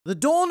The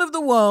dawn of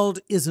the world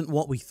isn't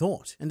what we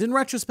thought, and in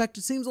retrospect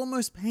it seems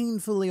almost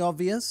painfully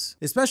obvious,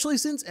 especially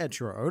since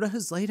Eiichiro Oda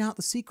has laid out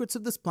the secrets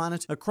of this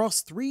planet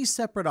across 3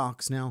 separate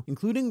arcs now,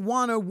 including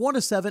Wano,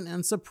 Water 7,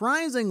 and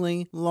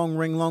surprisingly, Long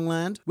Ring Long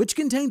Land, which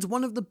contains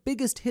one of the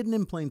biggest hidden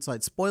in plain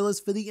sight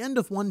spoilers for the end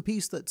of One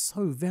Piece that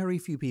so very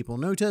few people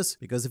notice,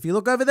 because if you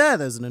look over there,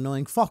 there's an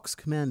annoying fox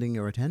commanding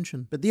your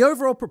attention. But the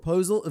overall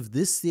proposal of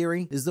this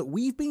theory is that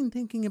we've been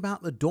thinking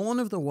about the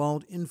dawn of the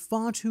world in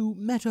far too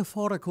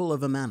metaphorical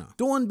of a manner.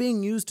 Dawn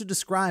being used to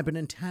describe an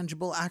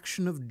intangible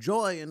action of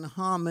joy and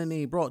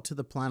harmony brought to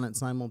the planet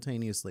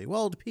simultaneously,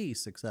 world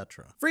peace,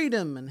 etc.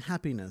 Freedom and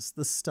happiness,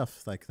 the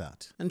stuff like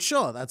that. And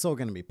sure, that's all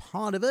going to be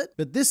part of it,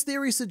 but this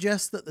theory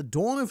suggests that the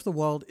dawn of the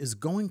world is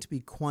going to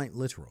be quite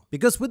literal.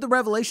 Because with the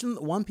revelation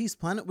that the One Piece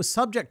planet was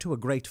subject to a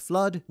great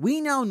flood,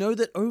 we now know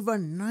that over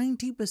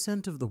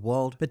 90% of the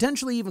world,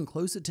 potentially even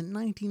closer to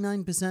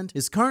 99%,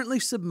 is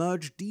currently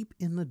submerged deep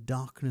in the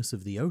darkness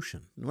of the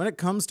ocean. And when it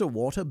comes to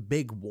water,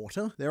 big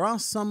water, there are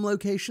some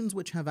locations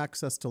which have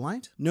access to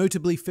light,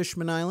 notably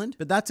Fishman Island,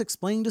 but that's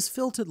explained as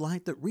filtered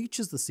light that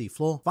reaches the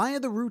seafloor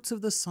via the roots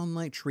of the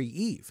sunlight tree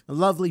Eve, a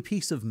lovely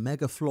piece of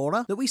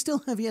megaflora that we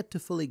still have yet to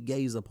fully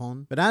gaze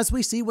upon. But as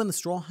we see when the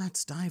Straw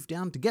Hats dive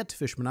down to get to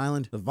Fishman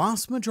Island, the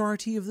vast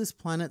majority of this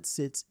planet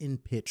sits in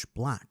pitch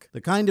black,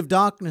 the kind of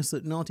darkness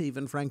that not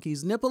even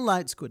Frankie's nipple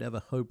lights could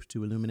ever hope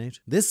to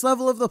illuminate. This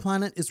level of the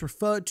planet is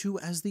referred to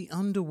as the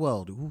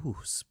underworld. Ooh,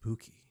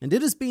 spooky. And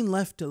it has been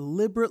left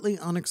deliberately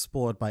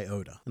unexplored by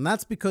Oda, and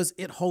that's because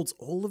it holds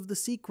all of the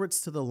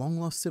secrets to the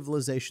long-lost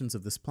civilizations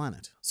of this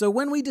planet. So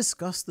when we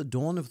discuss the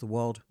dawn of the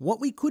world, what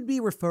we could be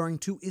referring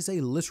to is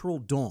a literal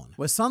dawn,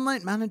 where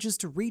sunlight manages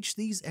to reach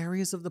these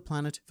areas of the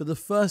planet for the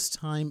first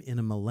time in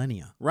a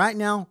millennia. Right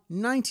now,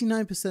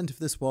 99% of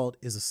this world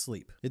is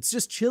asleep. It's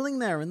just chilling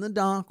there in the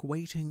dark,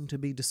 waiting to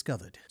be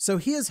discovered. So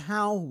here's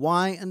how,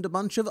 why, and a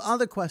bunch of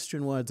other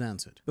question words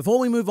answered. Before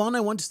we move on,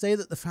 I want to say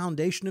that the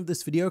foundation of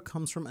this video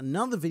comes from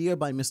another video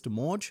by Mr.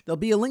 Morge. There'll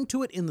be a link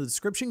to it in the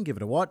description, give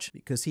it a watch,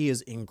 because he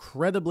is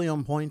incredibly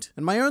on point.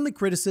 And my only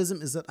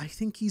criticism is that I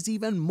think he's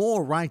even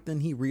more right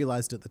than he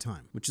realized at the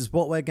time, which is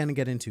what we're going to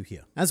get into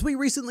here. As we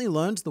recently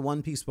learned, the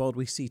One Piece world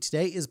we see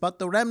today is but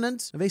the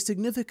remnant of a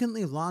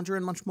significantly larger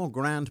and much more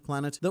grand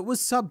planet that was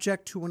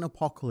subject to an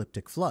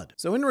apocalyptic flood.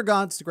 So in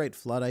regards to great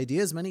flood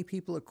ideas, many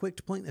people are quick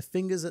to point their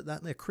fingers at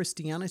their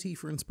Christianity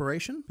for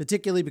inspiration,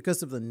 particularly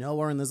because of the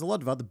Noah, and there's a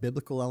lot of other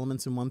biblical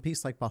elements in One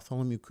Piece, like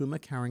Bartholomew Kuma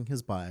carrying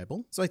his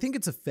Bible. So I think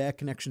it's a fair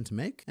connection to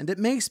make, and it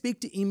may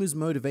speak to Imu's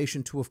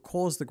motivation to have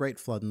caused the great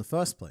flood in the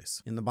first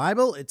place. In the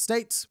Bible, it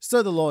states,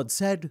 "So the Lord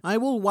said, I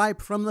will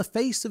wipe from the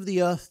face of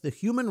the earth the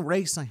human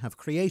race I have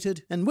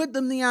created, and with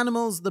them the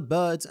animals, the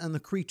birds, and the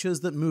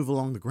creatures that move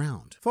along the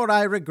ground. For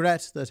I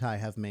regret that I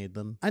have made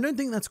them." I don't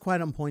think that's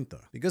quite on point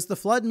though, because the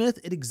flood myth,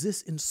 it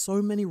exists in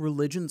so many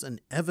religions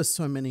and ever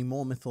so many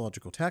more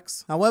mythological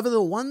texts. However,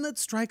 the one that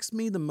strikes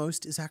me the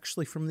most is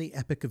actually from the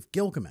Epic of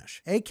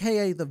Gilgamesh,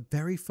 aka the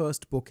very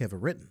first book ever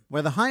written,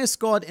 where the highest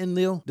god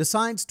Enlil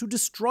decides to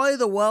destroy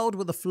the world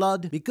with a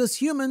flood because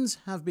humans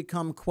have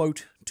become,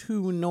 quote,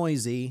 too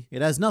noisy.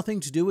 It has nothing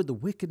to do with the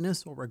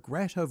wickedness or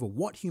regret over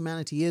what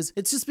humanity is.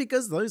 It's just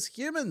because those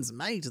humans,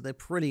 mate, they're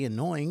pretty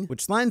annoying,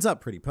 which lines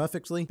up pretty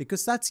perfectly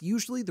because that's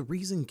usually the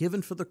reason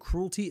given for the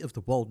cruelty of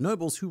the world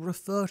nobles who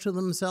refer to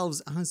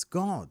themselves as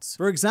gods.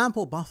 For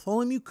example,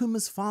 Bartholomew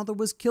Kuma's father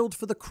was killed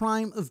for the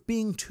crime of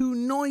being too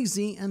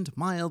noisy and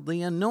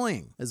mildly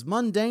annoying. As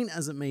mundane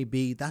as it may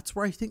be, that's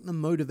where I think the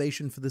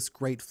motivation for this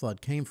great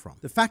flood came from.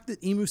 The fact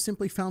that Imu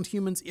simply found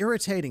humans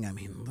irritating, I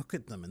mean, look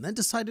at them, and then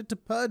decided to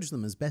purge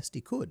them as best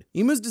he could.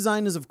 Imu's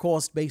design is of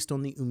course based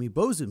on the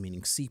Umibozu,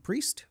 meaning sea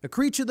priest, a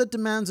creature that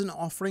demands an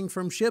offering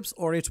from ships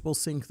or it will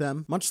sink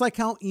them, much like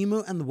how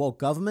Imu and the world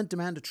government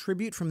demand a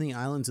tribute from the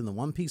islands in the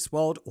One Piece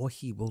world or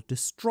he will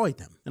destroy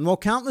them. And while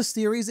countless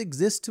theories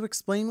exist to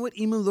explain what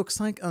Imu looks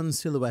like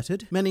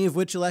unsilhouetted, many of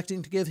which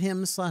electing to give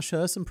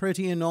him/her some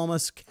pretty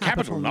enormous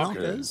capital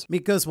knockers,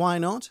 because why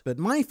not? But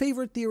my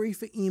favorite theory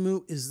for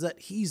Imu is that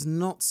he's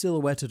not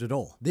silhouetted at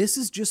all. This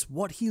is just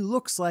what he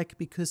looks like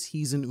because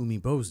he's an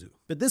Umibozu.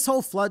 But this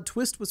whole flood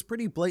twist was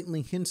pretty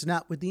blatantly hinted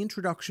at with the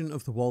introduction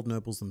of the world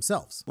nobles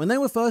themselves. When they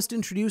were first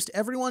introduced,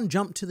 everyone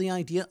jumped to the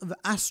idea of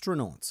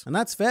astronauts. And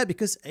that's fair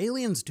because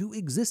aliens do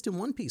exist in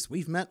One Piece.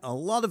 We've met a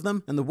lot of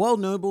them, and the world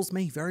nobles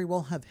may very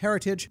well have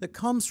heritage that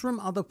comes from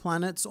other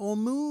planets or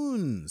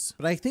moons.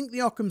 But I think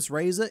the Occam's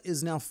razor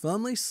is now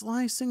firmly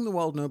slicing the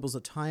world nobles'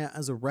 attire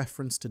as a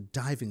reference to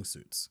diving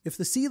suits. If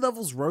the sea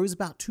levels rose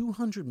about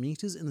 200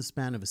 meters in the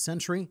span of a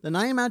century, then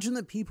I imagine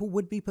that people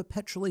would be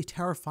perpetually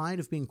terrified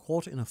of being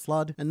caught in a flood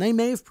flood, and they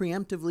may have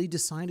preemptively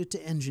decided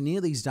to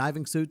engineer these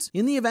diving suits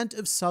in the event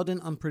of sudden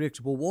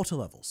unpredictable water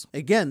levels.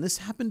 Again, this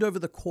happened over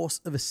the course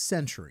of a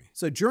century.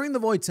 So during the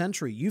Void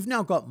Century, you've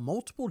now got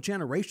multiple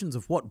generations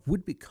of what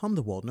would become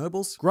the world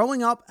nobles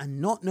growing up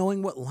and not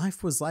knowing what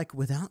life was like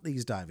without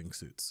these diving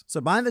suits.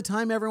 So by the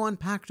time everyone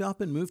packed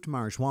up and moved to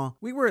Marijois,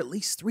 we were at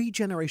least 3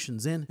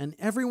 generations in, and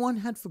everyone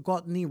had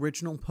forgotten the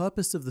original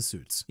purpose of the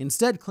suits,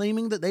 instead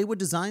claiming that they were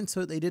designed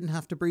so they didn't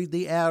have to breathe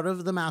the air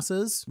of the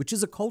masses, which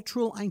is a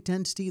cultural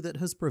identity that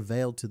has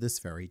prevailed to this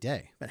very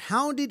day. But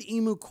how did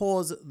Emu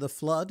cause the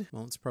flood?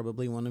 Well, it's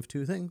probably one of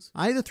 2 things.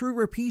 Either through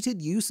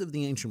repeated use of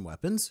the ancient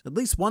weapons, at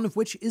least one of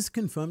which is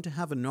confirmed to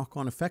have a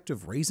knock-on effect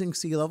of raising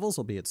sea levels,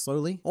 albeit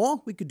slowly,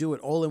 or we could do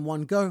it all in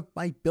one go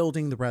by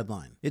building the Red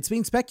Line. It's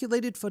been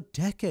speculated for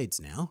decades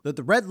now that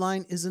the Red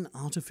Line is an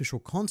artificial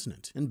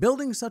continent, and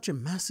building such a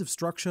massive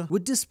structure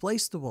would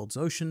displace the world's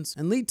oceans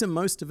and lead to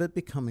most of it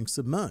becoming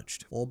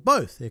submerged. Or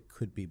both. It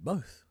could be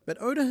both. But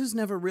Oda has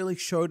never really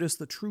showed us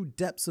the true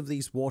depths of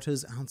these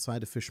waters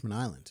outside of Fishman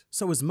Island.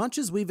 So as much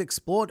as we've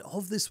explored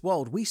of this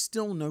world, we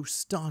still know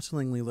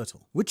startlingly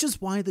little. Which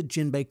is why the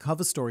Jinbei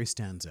cover story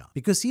stands out,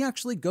 because he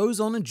actually goes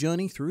on a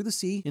journey through the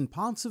sea in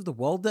parts of the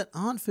world that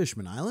aren't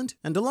Fishman Island,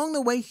 and along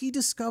the way he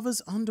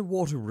discovers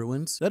underwater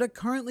ruins that are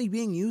currently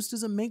being used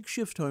as a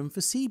makeshift home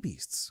for sea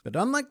beasts. But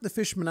unlike the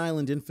Fishman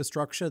Island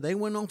infrastructure, they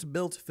were not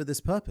built for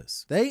this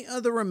purpose. They are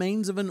the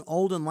remains of an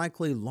old and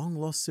likely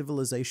long-lost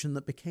civilization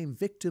that became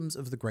victims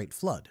of the Great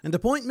Flood. And a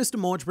point Mr.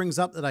 Morge brings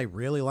up that I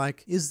really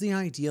like is the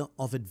idea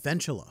of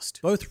adventure lust.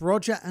 Both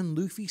Roger and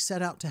Luffy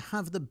set out to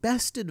have the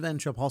best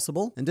adventure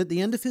possible, and at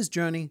the end of his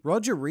journey,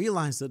 Roger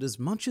realized that as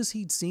much as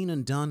he'd seen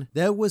and done,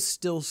 there was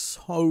still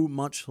so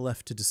much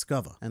left to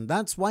discover. And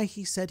that's why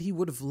he said he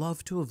would have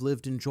loved to have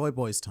lived in Joy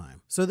Boy's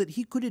time, so that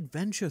he could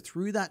adventure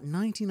through that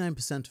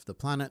 99% of the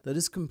planet that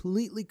is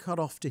completely cut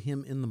off to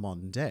him in the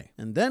modern day.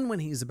 And then when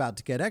he's about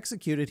to get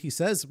executed, he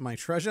says, "My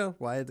treasure,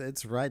 why,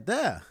 it's right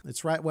there.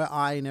 It's right where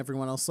I and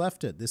everyone else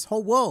left it. This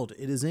whole world,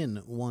 it is in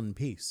one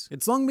piece."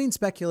 It's long been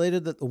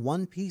speculated that the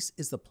One Piece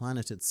is the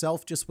planet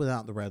itself, just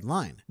without the Red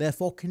Line,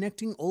 therefore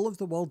connecting all of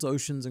the world's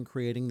oceans and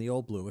creating the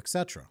All Blue,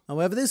 etc.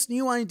 However, this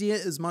new idea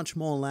is much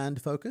more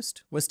land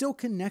focused. We're still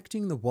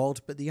connecting the world,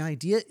 but the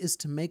idea is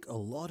to make a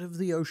lot of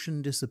the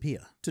ocean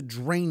disappear, to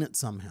drain it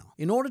somehow,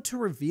 in order to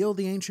reveal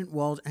the ancient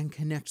world and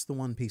connect the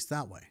One Piece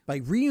that way, by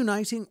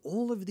reuniting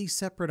all of these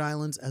separate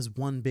islands as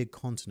one big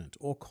continent,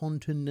 or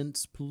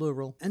continents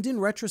plural. And in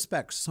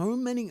retrospect, so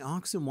many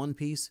arcs in One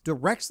Piece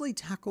directly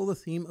tackle the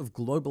theme of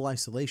global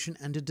isolation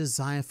and a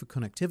desire for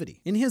connectivity.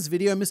 In his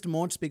video, Mr.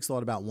 Morge speaks a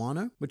lot about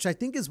Wano, which I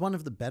think is one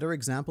of the better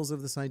examples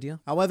of this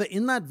idea. However,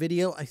 in that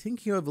video, I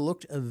think he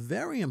overlooked a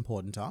very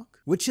important arc,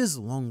 which is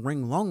Long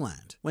Ring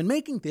Longland. When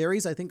making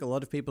theories, I think a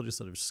lot of people just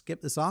sort of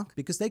skip this arc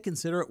because they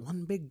consider it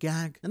one big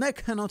gag, and there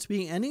cannot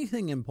be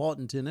anything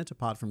important in it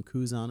apart from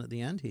Kuzan at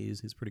the end.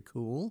 He's pretty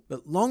cool.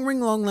 But Long Ring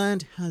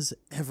Longland has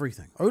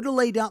everything. Oda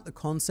laid out the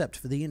concept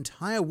for the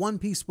entire One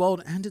Piece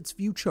world and its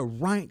future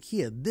right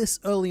here, this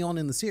early on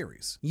in the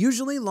series.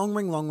 Usually, Long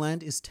Ring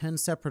Longland is 10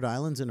 separate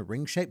islands in a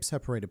ring shape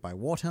separated by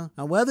water.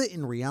 However,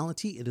 in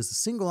reality, it is a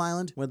single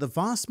island where the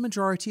vast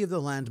majority of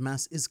the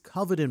landmass is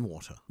covered in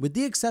water, with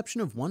the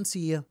exception of once a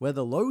year where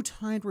the low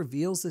tide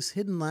reveals this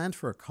hidden land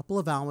for a couple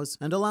of hours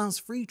and allows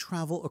free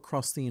travel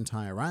across the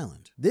entire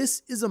island.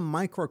 This is a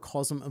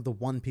microcosm of the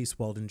One Piece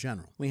world in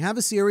general. We have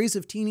a series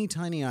of teeny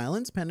tiny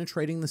islands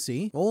penetrating the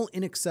sea, all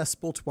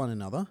inaccessible to one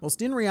another,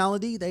 whilst in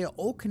reality they are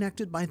all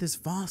connected by this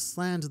vast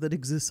land that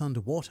exists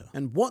underwater.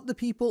 And what the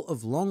people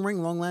of Long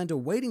Ring Longland are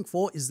waiting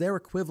for is their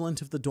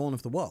equivalent of the dawn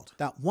of the world.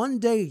 That one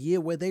day a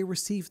year where they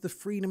receive the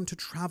freedom to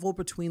travel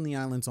between the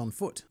islands on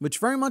foot, which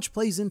very much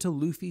plays into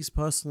Luffy's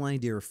personal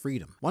idea of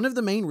freedom. One of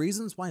the main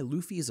reasons why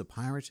Luffy is a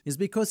pirate is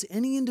because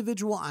any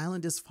individual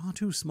island is far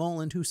too small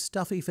and too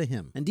stuffy for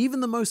him, and even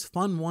the most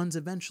fun ones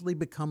eventually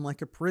become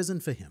like a prison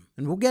for him.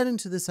 And we'll get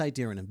into this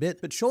idea in a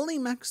bit, but surely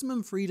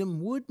maximum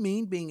freedom would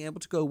mean being able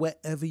to go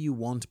wherever you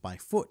want by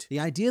foot. The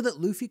idea that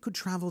Luffy could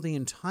travel the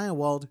entire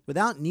world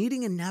without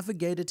needing a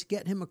navigator to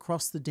get him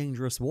across the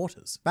dangerous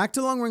waters. Back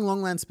to Long Ring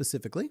Longland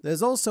specifically,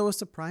 there's also a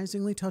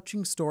surprisingly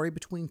touching story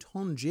between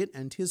Tonjit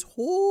and his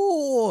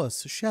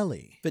horse,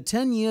 Shelly. For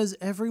 10 years,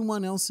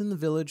 everyone else in the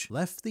village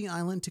left the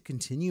island to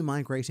continue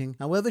migrating.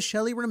 However,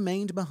 Shelly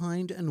remained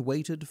behind and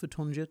waited for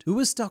Tonjit, who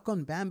was stuck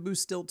on bamboo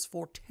stilts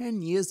for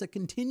 10 years that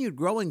continued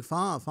growing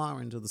far,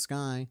 far into the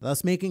sky,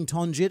 thus making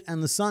Tonjit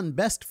and the sun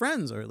best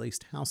friends, or at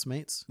least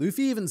housemates.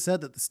 Luffy even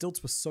said that the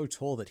stilts were so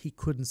tall that he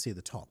couldn't see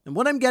the top. And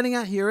what I'm getting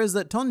at here is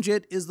that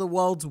Tonjit is the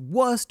world's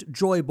worst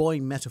Joy Boy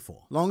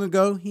metaphor. Long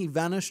ago, he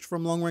vanished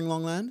from Long Ring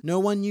Longland. No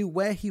one knew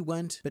where he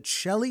went, but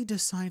Shelly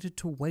decided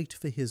to wait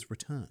for his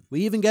return.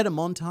 We even get a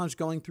montage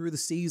going through the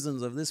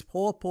seasons of this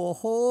poor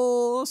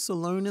horse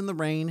alone in the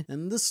rain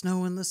and the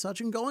snow and the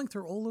such, and going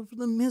through all of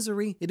the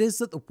misery it is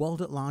that the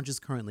world at large is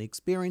currently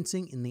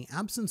experiencing in the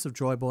absence of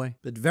Joy Boy.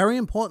 But very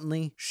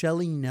importantly,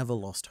 Shelly never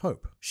lost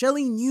hope.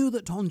 Shelly knew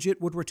that Tonjit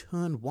would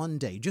return one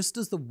day, just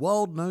as the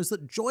world knows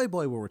that Joy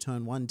Boy will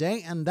return one day,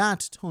 and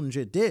that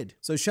Tonjit did.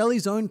 So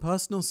Shelley's own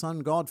personal sun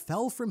god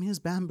fell from his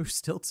bamboo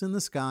stilts in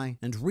the sky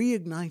and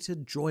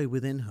reignited joy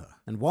within her.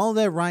 And while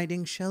they're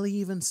riding, Shelley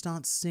even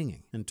starts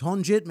singing, and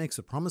Tonjit makes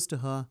a promise to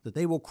her that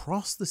they will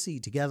cross the sea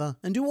together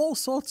and do all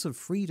sorts of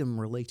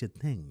freedom-related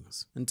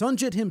things. And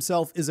Tonjit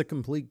himself is a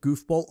complete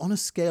goofball on a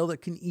scale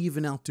that can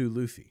even outdo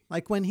Luffy.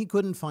 Like when he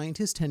couldn't find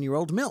his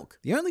 10-year-old milk.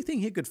 The only thing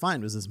he could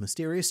find was his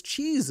mysterious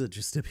cheese that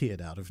just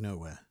appeared out of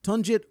nowhere.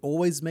 Tonjit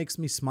always makes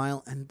me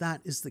smile, and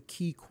that is the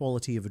key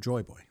quality of a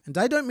Joy Boy. And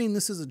I don't mean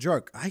this as a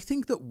joke. I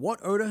think that what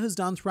Oda has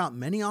done throughout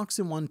many arcs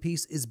in One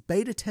Piece is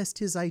beta test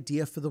his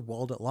idea for the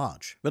world at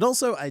large. But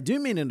also, I do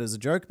mean it as a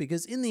joke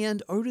because in the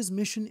end, Oda's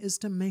mission is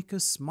to make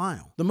us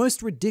smile. The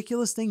most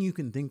ridiculous thing you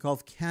can think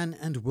of can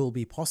and will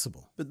be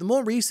possible. But the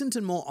more recent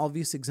and more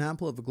obvious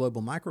example of a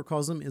global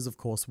microcosm is of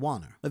course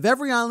Wano. Of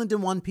every island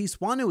in One Piece,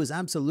 Wano is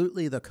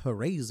absolutely the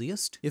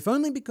craziest, if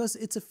only because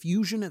it's a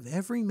fusion of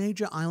every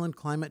major island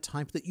climate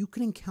type that you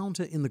can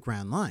encounter in the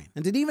Grand Line.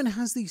 And it even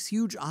has these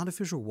huge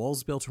artificial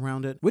walls built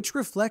around it, which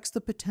reflects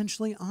the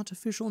potentially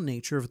artificial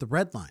nature of the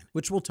Red Line,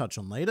 which we'll touch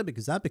on later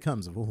because that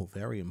becomes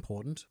very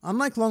important.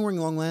 Unlike Long Ring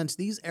Longland,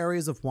 these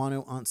areas of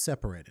Wano aren't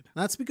separated.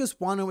 That's because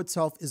Wano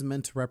itself is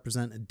meant to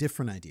represent a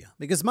different idea.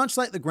 Because much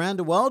like the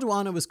grander world,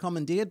 Wano was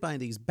commandeered by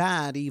these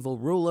bad, evil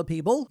ruler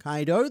people,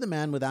 Kaido, the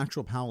man with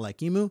actual power like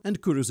Imu,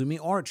 and Kurozumi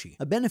Orochi,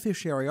 a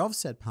beneficiary of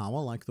said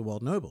power like the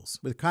world nobles.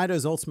 With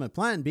Kaido's ultimate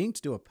plan being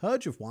to do a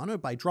purge of Wano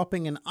by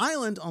dropping an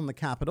island on the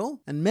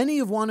capital, and many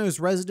of Wano's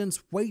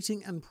residents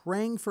waiting and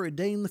praying for a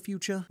day in the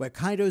future where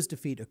Kaido's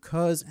defeat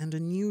occurs and a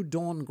new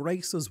dawn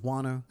graces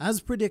Wano,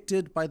 as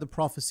predicted by the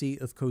prophecy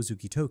of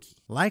Kozuki Toki.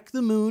 Like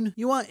the moon,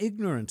 you are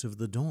ignorant of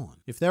the dawn.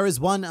 If there is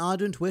one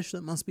ardent wish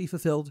that must be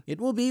fulfilled, it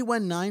will be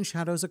when 9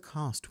 shadows are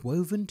cast,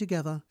 woven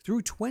together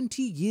through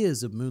 20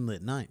 years of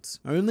moonlit nights.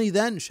 Only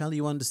then shall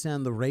you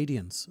understand the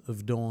radiance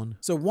of dawn.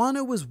 So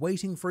Wano was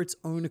waiting for its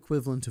own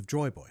equivalent of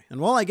Joy Boy. And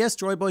while I guess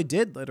Joy Boy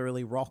did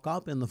literally rock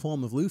up in the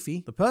form of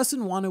Luffy, the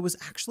person Wano was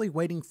actually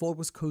waiting for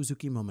was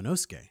Kozuki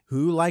Momonosuke,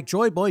 who, like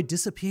Joy Boy,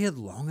 disappeared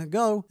long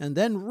ago and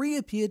then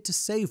reappeared to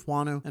save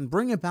Wano and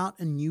bring about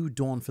a new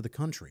dawn for the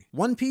country.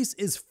 One Piece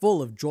is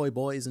full of Joy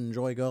Boys and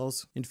Joy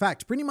Girls. In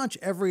fact, pretty much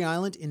every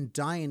island in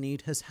dire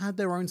need has had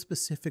their own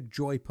specific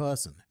Joy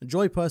person, a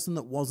Joy person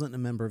that wasn't a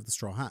member of the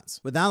Straw Hats.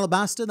 With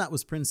Alabasta, that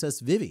was Princess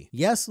Vivi.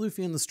 Yes,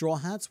 Luffy and the Straw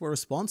Hats were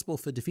responsible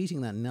for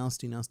defeating that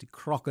nasty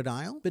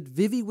crocodile, but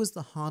Vivi was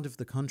the heart of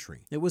the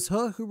country. It was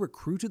her who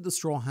recruited the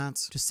Straw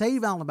Hats to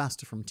save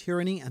Alabasta from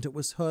tyranny, and it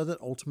was her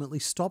that ultimately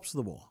stopped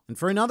the war. And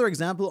for another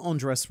example, on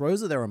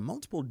Dressrosa, there are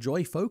multiple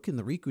Joy folk in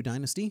the Riku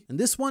dynasty, and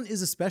this one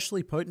is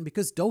especially potent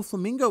because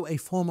Doflamingo, a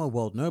former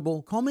world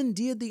noble,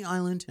 commandeered the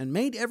island and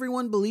made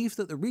everyone believe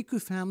that the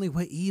Riku family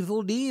were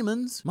evil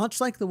demons,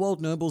 much like the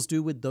world nobles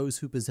do with those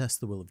who possess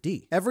the will of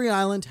D. Every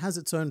island has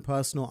its own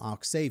personal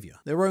arc savior,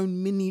 their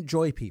own mini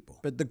Joy people,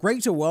 but the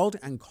greater world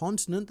and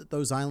continent that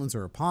those islands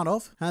are a part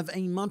of have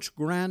a much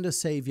grander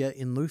savior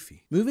in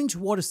Luffy. Moving to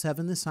Water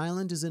 7, this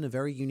island is in a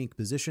very unique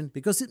position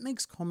because it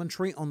makes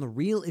commentary on the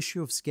real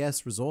issue of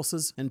scarce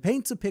resources and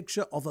paints a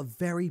picture of a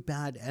very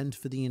bad end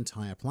for the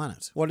entire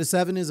planet. Water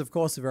 7 is of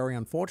course a very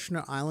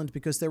unfortunate island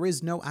because there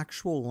is no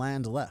actual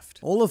land left.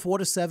 All of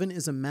Water 7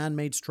 is a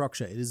man-made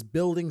structure. It is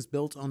buildings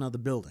built on other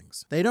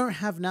buildings. They don't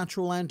have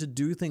natural land to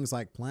do things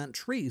like plant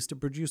trees to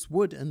produce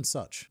wood and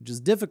such, which is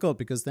difficult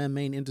because their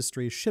main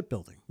industry is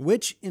shipbuilding,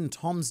 which in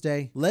Tom's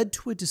day led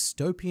to a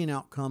dystopian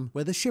outcome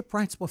where the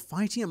shipwrights were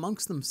fighting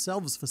amongst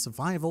themselves for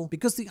survival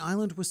because the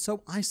island was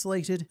so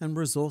isolated and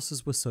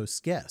resources were so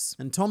scarce.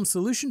 And Tom's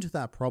solution to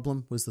that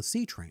problem was the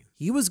sea train.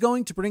 He was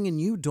going to bring a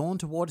new dawn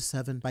to Water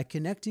 7 by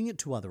connecting it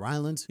to other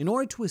islands in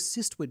order to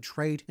assist with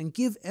trade and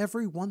give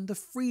everyone the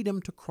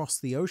freedom to cross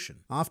the ocean.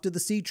 After the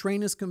sea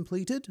train is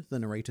completed, the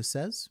narrator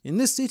says, in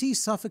this city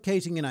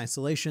suffocating in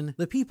isolation,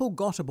 the people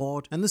got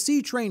aboard and the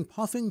sea train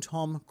puffing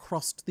Tom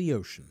crossed the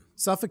ocean.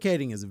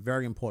 Suffocating is a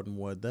very important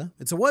word there.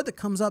 It's a word that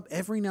comes up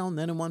every now and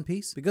then in One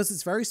Piece because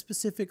it's very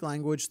specific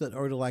language that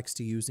Oda likes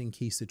to use in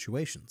key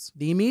situations.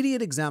 The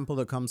immediate example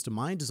that comes to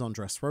mind is on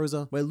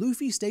Dressrosa, where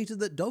Luffy stated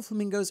that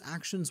Doflamingo's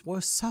actions were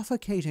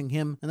suffocating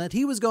him and that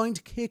he was going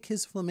to kick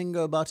his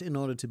flamingo butt in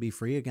order to be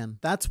free again.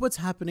 That's what's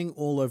happening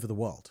all over the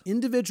world.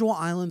 Individual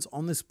islands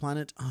on this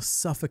planet are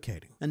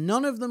suffocating, and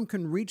none of them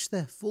can reach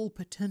their full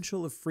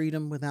potential of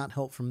freedom without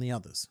help from the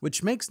others,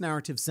 which makes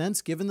narrative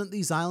sense given that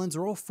these islands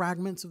are all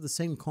fragments of the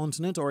same continent,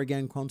 or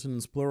again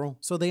continents plural,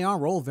 so they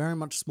are all very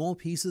much small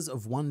pieces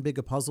of one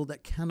bigger puzzle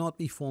that cannot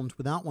be formed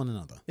without one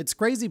another. It's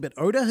crazy, but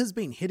Oda has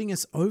been hitting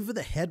us over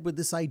the head with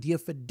this idea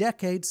for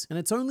decades, and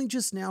it's only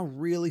just now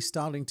really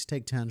starting to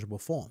take tangible tangible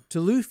form.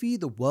 To Luffy,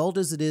 the world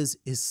as it is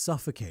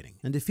suffocating,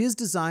 and if his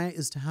desire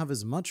is to have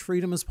as much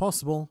freedom as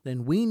possible,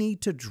 then we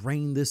need to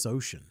drain this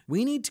ocean.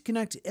 We need to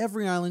connect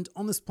every island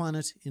on this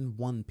planet in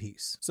one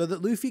piece, so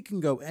that Luffy can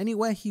go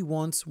anywhere he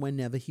wants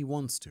whenever he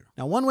wants to.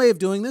 Now, one way of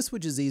doing this,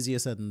 which is easier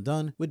said than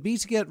done, would be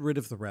to get rid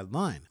of the red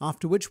line,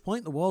 after which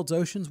point the world's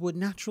oceans would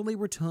naturally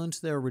return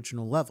to their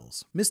original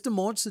levels. Mr.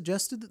 Morge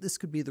suggested that this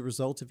could be the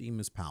result of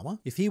Imu's power.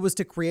 If he was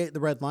to create the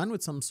red line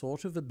with some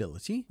sort of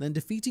ability, then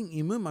defeating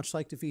Imu, much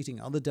like defeating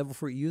other Devil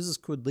Fruit users,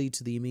 could lead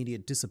to the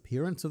immediate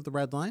disappearance of the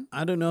red line.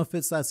 I don't know if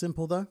it's that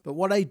simple though, but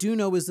what I do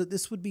know is that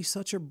this would be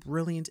such a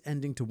brilliant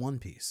ending to One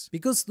Piece,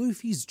 because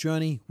Luffy's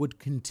journey would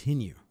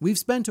continue. We've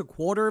spent a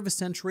quarter of a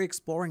century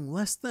exploring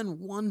less than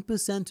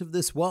 1% of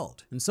this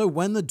world, and so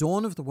when the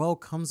dawn of the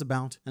world comes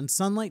about and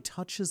sunlight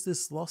touches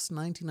this lost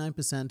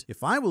 99%,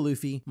 if I were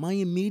Luffy, my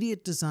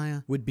immediate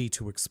desire would be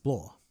to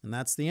explore. And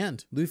that's the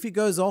end. Luffy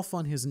goes off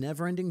on his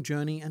never-ending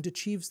journey and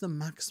achieves the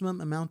maximum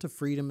amount of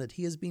freedom that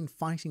he has been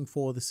fighting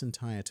for this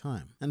entire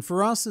time. And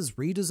for us as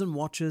readers and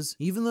watchers,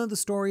 even though the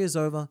story is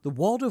over, the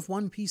world of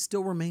One Piece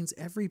still remains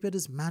every bit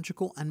as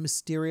magical and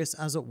mysterious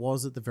as it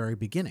was at the very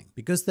beginning,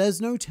 because there's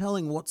no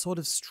telling what sort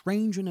of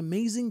strange and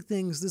amazing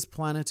things this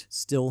planet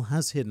still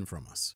has hidden from us.